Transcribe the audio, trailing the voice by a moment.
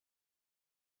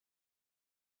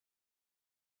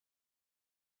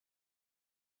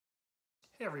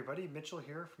Hey everybody, Mitchell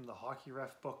here from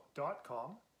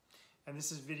TheHockeyRefBook.com, and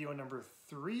this is video number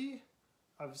 3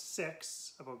 of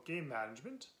 6 about game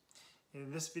management. In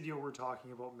this video we're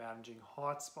talking about managing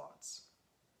hotspots.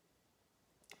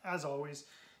 As always,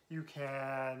 you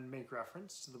can make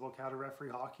reference to the book How to Referee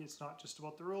Hockey. It's not just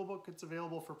about the rule book, it's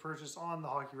available for purchase on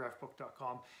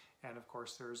TheHockeyRefBook.com, and of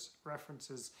course there's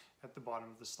references at the bottom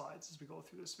of the slides as we go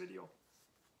through this video.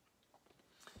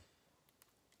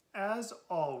 As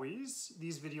always,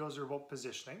 these videos are about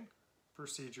positioning,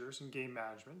 procedures, and game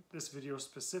management. This video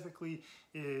specifically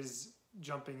is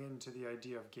jumping into the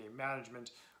idea of game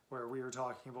management, where we are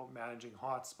talking about managing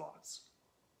hotspots.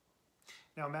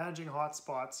 Now, managing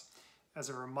hotspots, as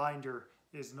a reminder,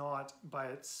 is not by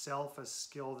itself a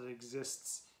skill that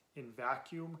exists in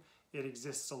vacuum. It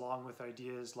exists along with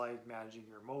ideas like managing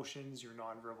your emotions, your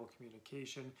nonverbal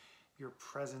communication, your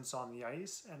presence on the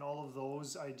ice, and all of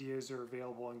those ideas are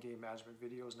available in game management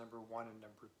videos number 1 and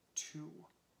number 2.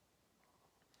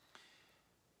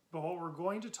 But what we're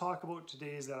going to talk about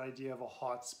today is that idea of a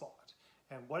hotspot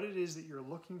and what it is that you're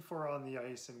looking for on the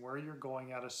ice and where you're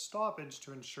going at a stoppage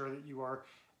to ensure that you are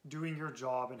doing your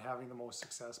job and having the most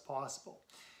success possible.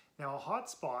 Now, a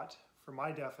hotspot, for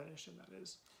my definition that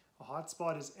is, a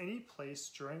hotspot is any place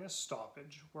during a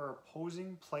stoppage where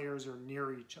opposing players are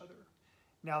near each other.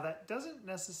 Now, that doesn't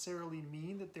necessarily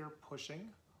mean that they're pushing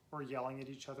or yelling at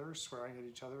each other, or swearing at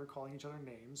each other, or calling each other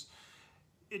names.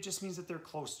 It just means that they're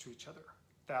close to each other.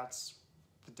 That's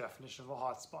the definition of a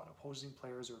hotspot. Opposing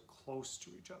players are close to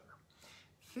each other.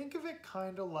 Think of it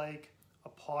kind of like a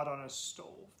pot on a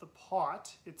stove. The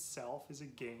pot itself is a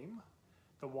game.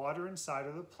 The water inside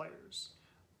are the players.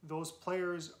 Those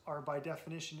players are by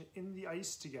definition in the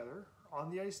ice together,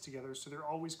 on the ice together, so they're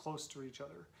always close to each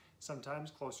other. Sometimes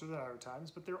closer than other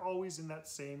times, but they're always in that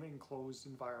same enclosed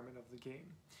environment of the game.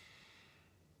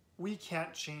 We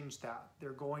can't change that.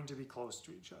 They're going to be close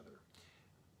to each other.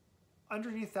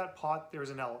 Underneath that pot,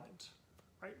 there's an element,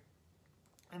 right?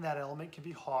 And that element can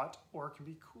be hot or it can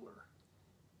be cooler.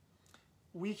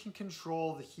 We can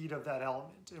control the heat of that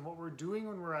element. And what we're doing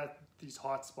when we're at these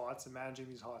hotspots and managing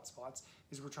these hotspots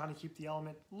is we're trying to keep the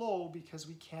element low because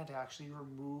we can't actually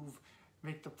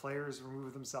make the players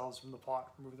remove themselves from the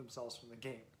pot, remove themselves from the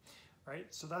game, right?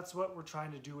 So that's what we're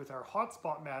trying to do with our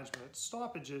hotspot management at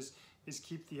stoppages, is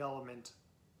keep the element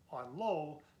on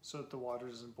low so that the water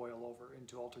doesn't boil over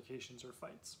into altercations or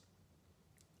fights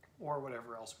or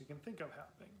whatever else we can think of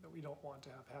happening that we don't want to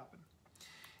have happen.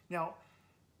 Now,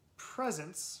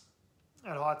 presence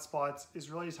at hotspots is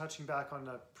really touching back on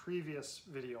the previous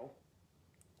video,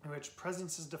 in which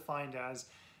presence is defined as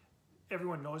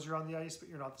everyone knows you're on the ice, but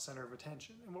you're not the center of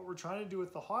attention. And what we're trying to do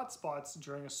with the hotspots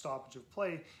during a stoppage of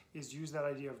play is use that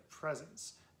idea of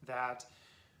presence, that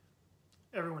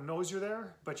everyone knows you're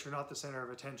there, but you're not the center of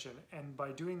attention. And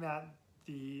by doing that,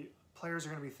 the players are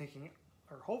going to be thinking,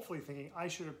 or hopefully thinking, I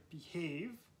should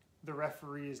behave, the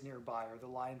referee is nearby, or the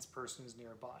lines person is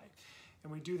nearby.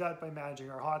 And we do that by managing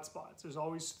our hotspots. There's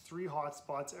always 3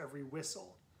 hotspots every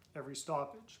whistle, every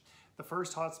stoppage. The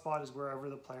first hotspot is wherever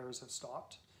the players have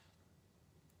stopped.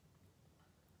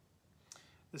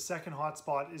 The second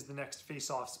hotspot is the next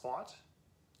face-off spot.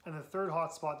 And the third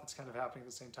hotspot that's kind of happening at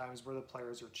the same time is where the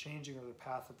players are changing or the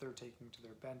path that they're taking to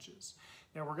their benches.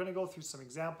 Now we're going to go through some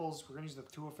examples. We're going to use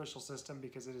the 2 official system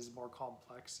because it is more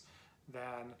complex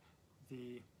than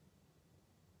the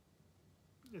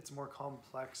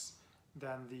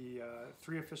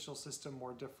 3 official system,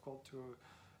 more difficult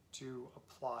to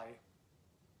apply.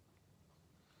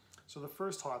 So the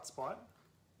first hotspot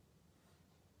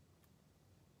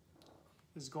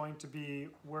is going to be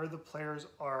where the players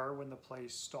are when the play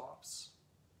stops.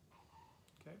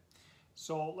 Okay,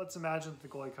 so let's imagine that the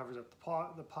goalie covers up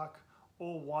the puck.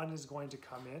 0-1 is going to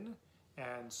come in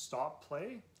and stop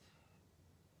play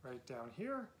right down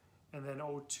here, and then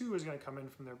 0-2 is going to come in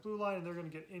from their blue line, and they're going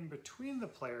to get in between the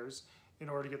players in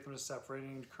order to get them to separate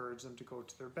and encourage them to go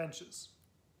to their benches.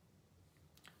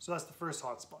 So that's the first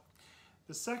hotspot.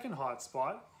 The second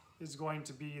hotspot is going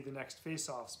to be the next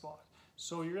face-off spot.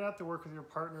 So you're going to have to work with your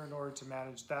partner in order to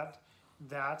manage that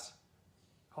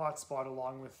hotspot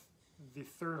along with the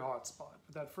third hotspot.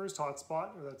 But that first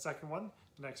hotspot, or that second one,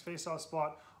 the next face-off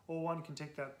spot, 0-1 can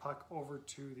take that puck over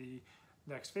to the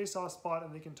next face-off spot,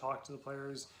 and they can talk to the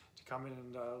players to come in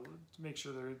and make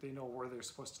sure they know where they're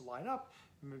supposed to line up.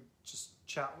 Just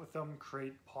chat with them,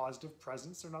 create positive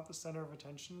presence. They're not the center of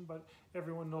attention, but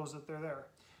everyone knows that they're there.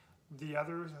 The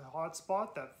other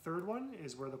hotspot, that third one,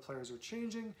 is where the players are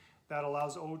changing. That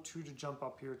allows 0-2 to jump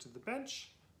up here to the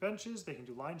benches. They can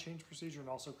do line change procedure and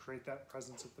also create that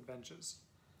presence at the benches.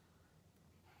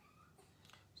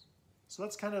 So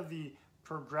that's kind of the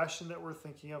progression that we're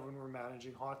thinking of when we're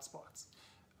managing hotspots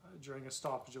during a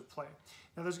stoppage of play.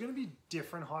 Now there's going to be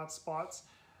different hotspots,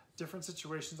 different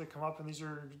situations that come up, and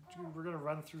we're going to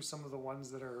run through some of the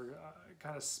ones that are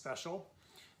kind of special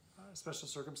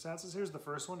circumstances. Here's the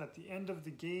first one. At the end of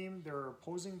the game, there are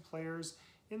opposing players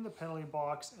in the penalty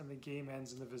box and the game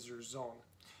ends in the visitor's zone.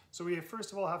 So we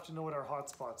first of all have to know what our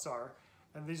hotspots are,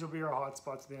 and these will be our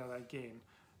hotspots at the end of that game.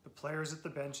 The players at the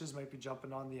benches might be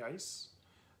jumping on the ice.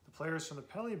 The players from the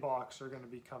penalty box are going to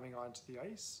be coming onto the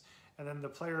ice, and then the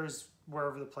players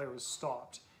wherever the play was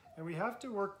stopped. And we have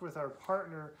to work with our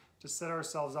partner to set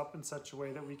ourselves up in such a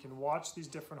way that we can watch these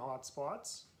different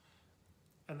hotspots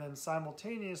and then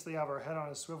simultaneously have our head on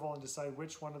a swivel and decide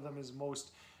which one of them is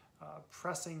most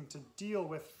pressing to deal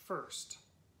with first.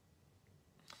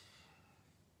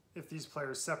 If these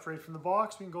players separate from the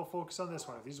box, we can go focus on this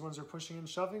one. If these ones are pushing and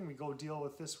shoving, we go deal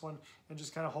with this one and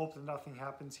just kind of hope that nothing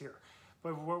happens here.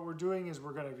 But what we're doing is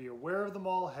we're going to be aware of them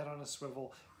all, head on a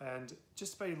swivel, and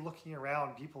just by looking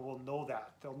around, people will know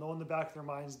that. They'll know in the back of their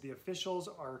minds the officials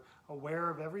are aware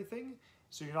of everything,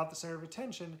 so you're not the center of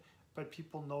attention, but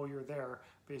people know you're there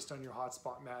based on your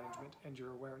hotspot management and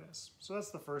your awareness. So that's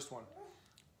the first one,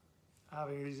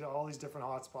 having all these different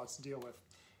hotspots to deal with.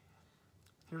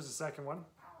 Here's the second one.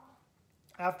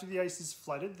 After the ice is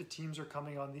flooded, the teams are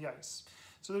coming on the ice.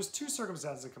 So there's two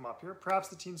circumstances that come up here. Perhaps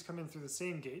the teams come in through the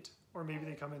same gate, or maybe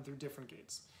they come in through different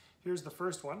gates. Here's the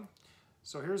first one.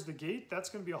 So here's the gate. That's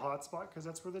going to be a hotspot because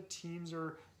that's where the teams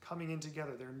are coming in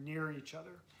together. They're near each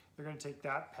other. They're going to take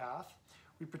that path.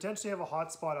 We potentially have a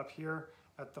hotspot up here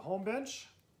at the home bench.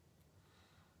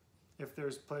 If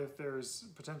there's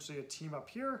potentially a team up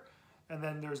here, and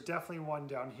then there's definitely one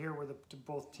down here where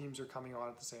both teams are coming on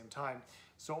at the same time.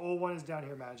 So 0-1 is down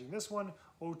here managing this one.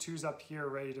 0-2 is up here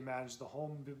ready to manage the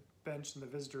home bench and the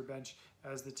visitor bench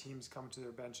as the teams come to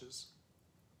their benches.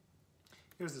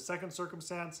 Here's the second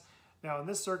circumstance. Now in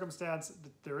this circumstance,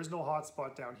 there is no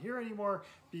hotspot down here anymore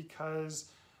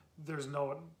because there's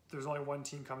only one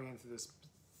team coming in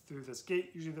through this gate.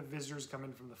 Usually the visitors come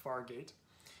in from the far gate.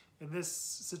 In this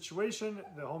situation,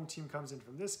 the home team comes in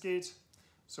from this gate.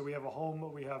 So we have a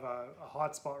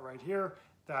hotspot right here.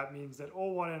 That means that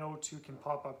 0-1 and 0-2 can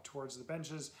pop up towards the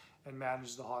benches and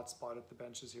manage the hotspot at the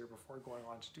benches here before going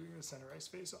on to doing the center ice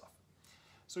face-off.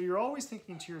 So you're always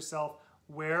thinking to yourself,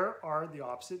 where are the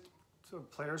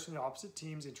players from the opposite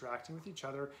teams interacting with each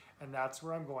other, and that's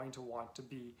where I'm going to want to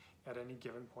be at any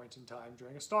given point in time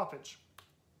during a stoppage.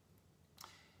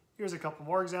 Here's a couple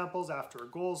more examples after a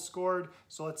goal is scored.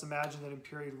 So let's imagine that in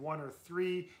period 1 or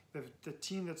 3, the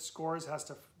team that scores has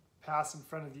to pass in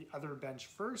front of the other bench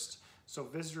first. So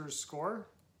visitors score.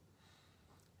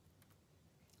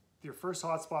 Your first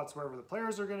hotspot's wherever the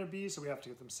players are going to be, so we have to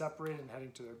get them separated and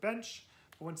heading to their bench.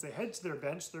 But once they head to their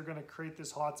bench, they're going to create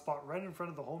this hotspot right in front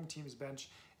of the home team's bench,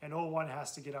 and 0-1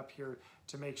 has to get up here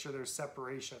to make sure there's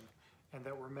separation and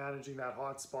that we're managing that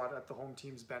hotspot at the home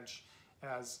team's bench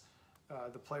as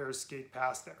the players skate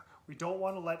past there. We don't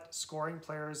want to let scoring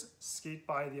players skate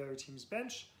by the other team's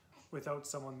bench without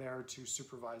someone there to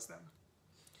supervise them.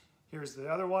 Here's the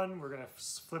other one. We're going to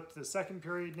flip to the second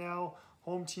period now.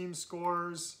 Home team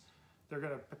scores. They're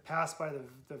going to pass by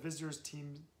the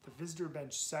visitor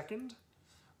bench second.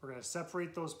 We're going to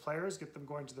separate those players, get them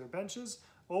going to their benches.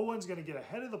 0-1's going to get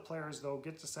ahead of the players though,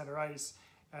 get to center ice,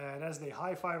 and as they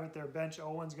high five at their bench,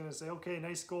 0-1's going to say, okay,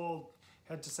 nice goal,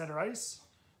 head to center ice,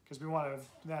 because we want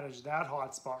to manage that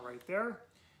hot spot right there.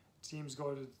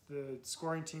 The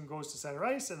scoring team goes to center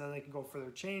ice, and then they can go for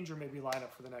their change or maybe line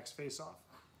up for the next face-off.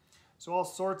 So all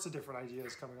sorts of different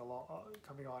ideas coming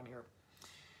on here.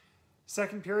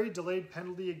 Second period, delayed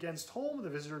penalty against home. The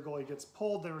visitor goalie gets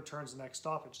pulled, then returns the next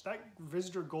stoppage. That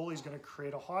visitor goalie is going to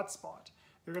create a hot spot.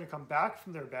 They're going to come back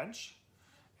from their bench,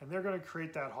 and they're going to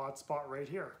create that hot spot right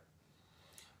here.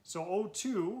 So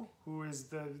 0-2, who is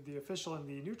the official in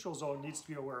the neutral zone, needs to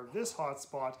be aware of this hot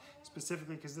spot,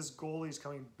 specifically because this goalie is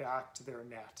coming back to their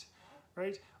net,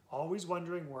 right? Always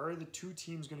wondering where are the two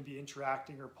teams going to be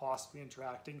interacting or possibly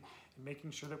interacting, and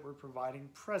making sure that we're providing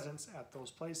presence at those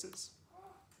places.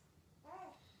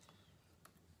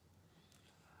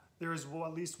 There is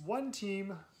at least one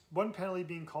penalty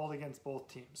being called against both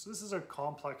teams. So this is a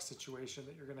complex situation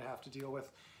that you're going to have to deal with.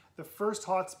 The first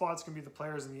hotspot is going to be the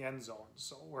players in the end zone.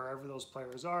 So wherever those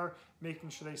players are,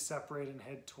 making sure they separate and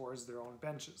head towards their own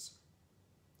benches.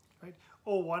 Right?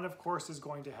 0-1, of course, is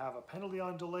going to have a penalty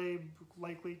on delay,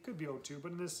 likely. Could be 0-2,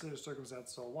 but in this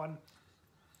circumstance, 0-1.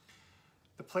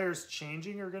 The players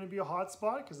changing are going to be a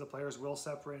hotspot because the players will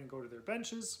separate and go to their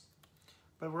benches.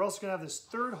 But we're also going to have this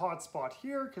third hotspot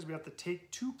here because we have to take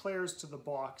two players to the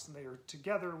box and they are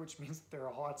together, which means that they're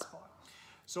a hotspot.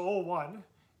 So O1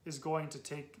 is going to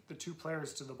take the 2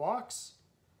 players to the box,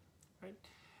 right?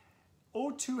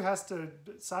 O2 has to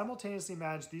simultaneously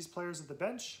manage these players at the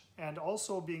bench and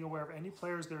also being aware of any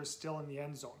players that are still in the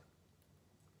end zone.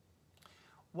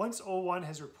 Once O1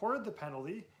 has reported the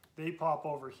penalty, they pop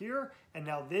over here, and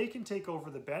now they can take over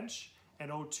the bench,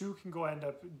 and O2 can go end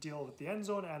up deal with the end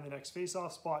zone and the next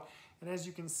face-off spot. And as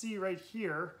you can see right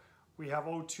here, we have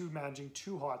O2 managing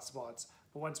 2 hotspots.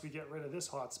 But once we get rid of this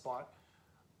hotspot,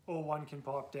 O1 can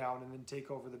pop down and then take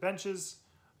over the benches,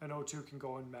 and O2 can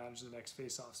go and manage the next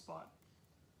face-off spot.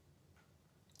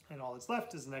 And all that's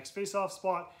left is the next face-off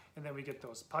spot, and then we get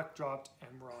those puck dropped, and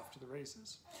we're off to the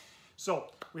races. So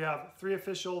we have 3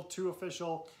 official, 2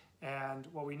 official, and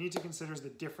what we need to consider is the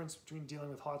difference between dealing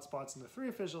with hotspots in the 3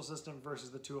 official system versus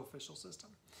the 2 official system.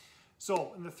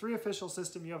 So in the 3 official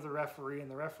system, you have the referee, and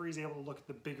the referee is able to look at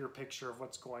the bigger picture of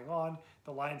what's going on.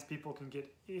 The lines people can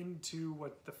get into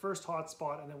what the first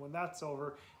hotspot, and then when that's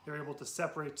over, they're able to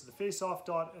separate to the face-off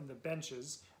dot and the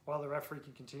benches, while the referee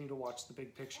can continue to watch the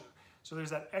big picture. So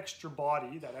there's that extra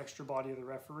body of the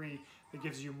referee that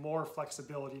gives you more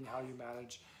flexibility in how you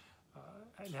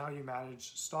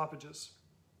manage stoppages.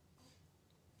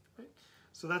 Right?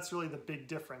 So that's really the big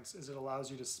difference, is it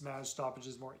allows you to manage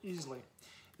stoppages more easily.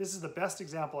 This is the best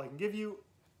example I can give you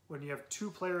when you have 2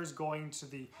 players going to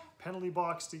the penalty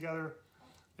box together.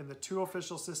 In the 2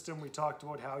 official system, we talked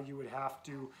about how you would have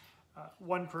to,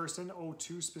 one person,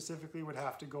 O2 specifically, would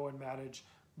have to go and manage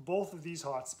both of these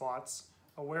hotspots,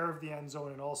 aware of the end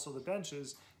zone and also the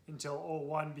benches, until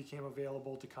O1 became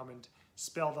available to come and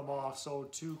spell them off, so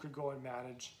O2 could go and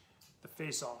manage the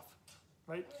face-off,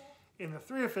 right? In the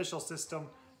 3 official system,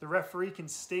 the referee can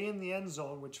stay in the end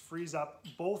zone, which frees up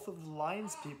both of the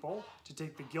lines people to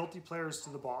take the guilty players to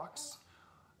the box.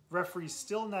 Referee's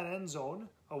still in that end zone,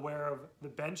 aware of the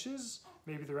benches.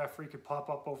 Maybe the referee could pop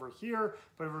up over here,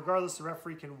 but regardless, the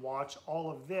referee can watch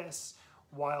all of this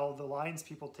while the lines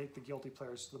people take the guilty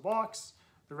players to the box.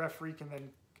 The referee can then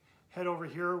head over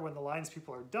here when the lines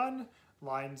people are done.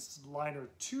 Liner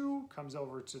 2 comes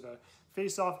over to the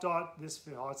face-off dot. This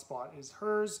hotspot is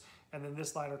hers, and then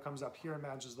this liner comes up here and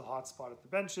manages the hotspot at the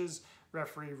benches.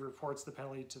 Referee reports the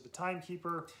penalty to the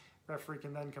timekeeper. Referee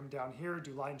can then come down here,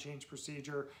 do line change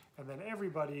procedure, and then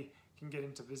everybody can get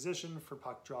into position for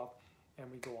puck drop, and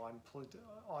we go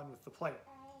on with the play.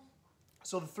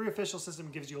 So the 3 official system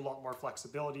gives you a lot more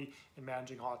flexibility in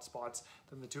managing hotspots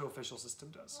than the 2 official system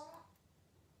does.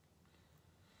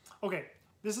 Okay,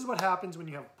 this is what happens when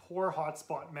you have poor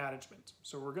hotspot management.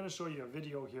 So we're going to show you a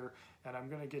video here, and I'm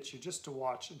going to get you just to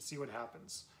watch and see what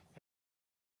happens.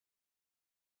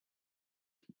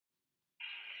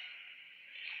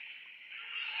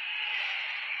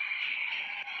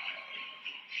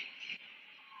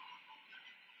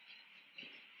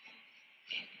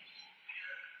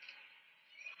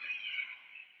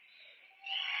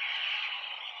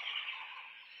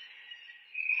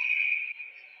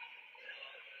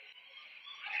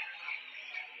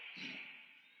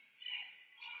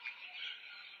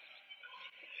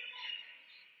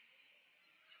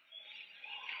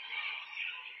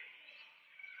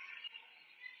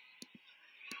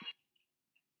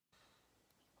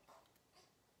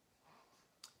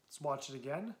 Let's watch it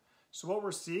again. So what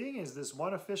we're seeing is this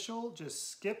one official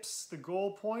just skips the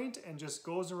goal point and just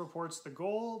goes and reports the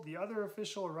goal. The other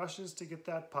official rushes to get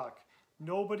that puck.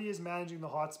 Nobody is managing the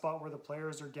hotspot where the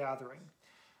players are gathering.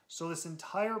 So this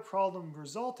entire problem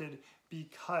resulted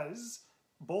because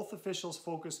both officials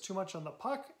focused too much on the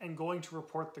puck and going to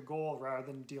report the goal rather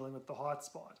than dealing with the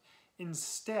hotspot.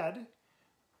 Instead,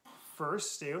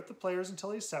 first stay with the players until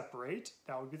they separate.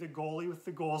 That would be the goalie with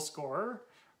the goal scorer,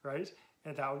 right?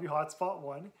 And that would be hotspot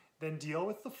 1. Then deal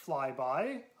with the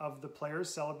flyby of the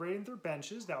players celebrating their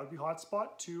benches. That would be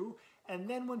hotspot 2. And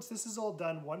then once this is all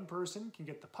done, one person can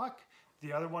get the puck,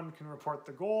 the other one can report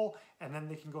the goal, and then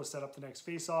they can go set up the next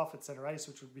face-off at center ice,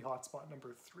 which would be hotspot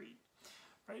number 3,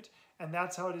 right? And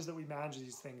that's how it is that we manage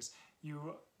these things.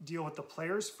 You deal with the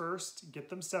players first,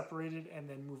 get them separated, and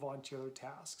then move on to other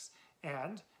tasks.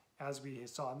 And as we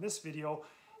saw in this video,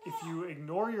 if you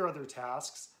ignore your other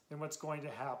tasks, then what's going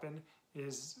to happen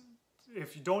is,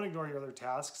 if you don't ignore your other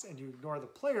tasks and you ignore the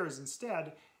players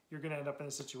instead, you're going to end up in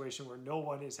a situation where no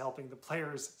one is helping the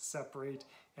players separate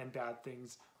and bad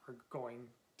things are going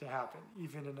to happen,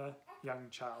 even in a young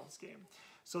child's game.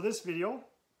 So this video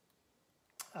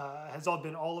has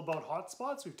all about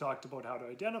hotspots. We've talked about how to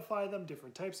identify them,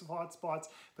 different types of hotspots,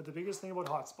 but the biggest thing about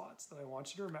hotspots that I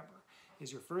want you to remember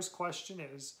is your first question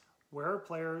is, where are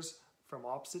players from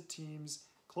opposite teams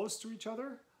close to each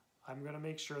other, I'm going to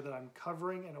make sure that I'm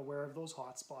covering and aware of those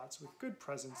hotspots with good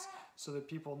presence so that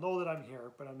people know that I'm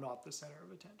here, but I'm not the center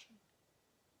of attention.